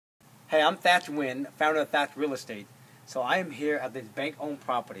Hey, I'm Thatch Wynn, founder of Thatch Real Estate. So I am here at this bank-owned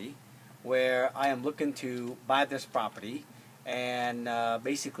property where I am looking to buy this property and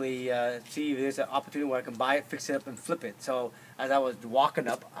basically see if there's an opportunity where I can buy it, fix it up, and flip it. So as I was walking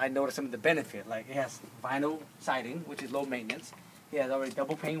up, I noticed some of the benefit. Like it has vinyl siding, which is low maintenance. It has already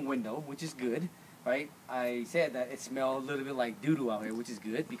double pane window, which is good, right? I said that it smells a little bit like doo-doo out here, which is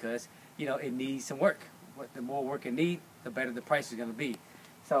good because, you know, it needs some work. The more work it needs, the better the price is going to be.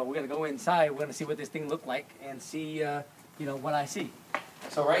 So we're going to go inside, we're going to see what this thing looks like and see, you know, what I see.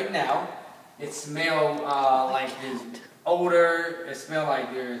 So right now, it smells like there's odor, it smells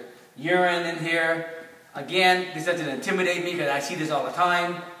like there's urine in here. Again, this doesn't intimidate me because I see this all the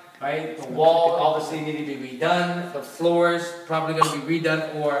time, right? The wall obviously needs to be redone. The floors probably going to be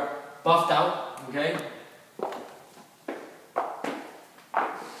redone or buffed out, okay?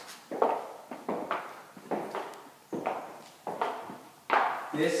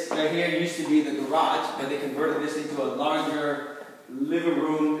 This right here used to be the garage, but they converted this into a larger living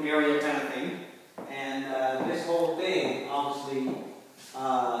room area kind of thing. And this whole thing, obviously,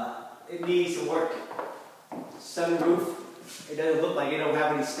 it needs some work. Sunroof, it doesn't look like it don't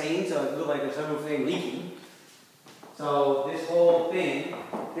have any stains, so it looks like the sunroof ain't leaking. So this whole thing,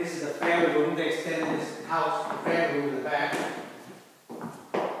 this is a family room. They extended this house, the family room in the back.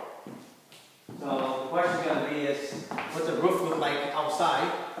 So the question is going to be is, what's the roof look like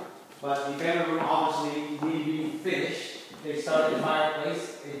outside? But the family room obviously needs to be finished. They started the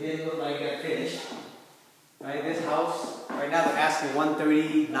fireplace. It didn't look like it got finished. Right, this house, right now they're asking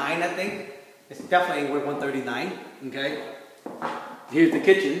 $139, I think. It's definitely worth $139, okay? Here's the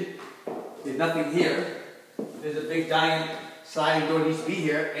kitchen. There's nothing here. There's a big giant sliding door that needs to be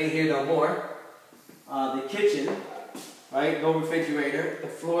here. Ain't here no more. The kitchen, right, no refrigerator. The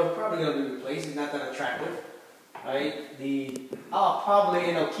floor is probably going to be replaced. It's not that attractive, right? I'll probably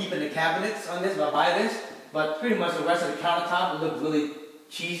end up keeping the cabinets on this if I buy this, but pretty much the rest of the countertop will look really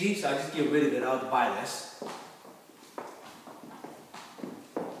cheesy, so I just get rid of it. I'll buy this.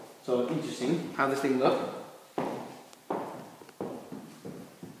 So interesting how this thing looks.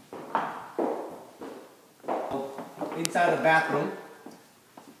 Inside the bathroom,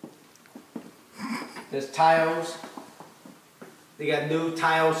 there's tiles. They got new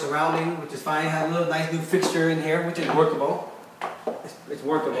tiles surrounding, which is fine. Have a little nice new fixture in here, which is workable. It's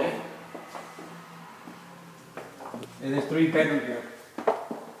workable. And there's 3 bedrooms here.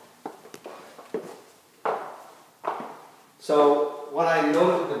 So what I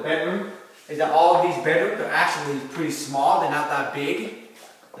noticed with the bedroom is that all of these bedrooms are actually pretty small. They're not that big.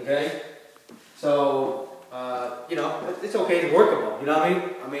 Okay? So, you know, it's okay. It's workable. You know what I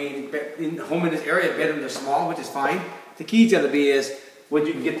mean? I mean, in home in this area, bedrooms are small, which is fine. The key is going to be is what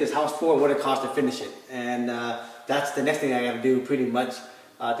you can get this house for, what it costs to finish it. And that's the next thing I got to do pretty much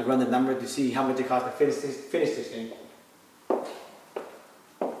to run the number to see how much it costs to finish this thing.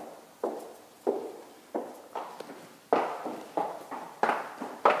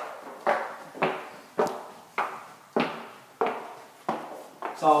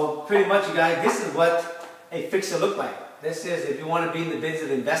 So pretty much, you guys, this is what a fixer look like. This is, if you want to be in the business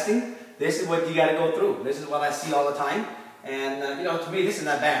of investing, this is what you got to go through. This is what I see all the time. And, you know, to me, this is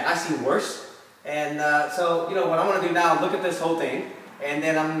not bad. I see worse. And so, you know, what I'm going to do now, look at this whole thing. And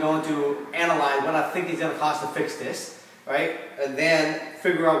then I'm going to analyze what I think it's going to cost to fix this. Right? And then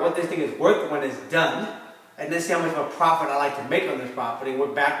figure out what this thing is worth when it's done. And then see how much of a profit I like to make on this property.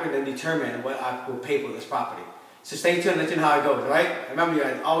 Work backward and determine what I will pay for this property. So stay tuned and let you know how it goes, alright? Remember, you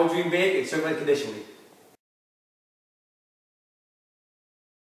guys, always dream big and serve unconditionally.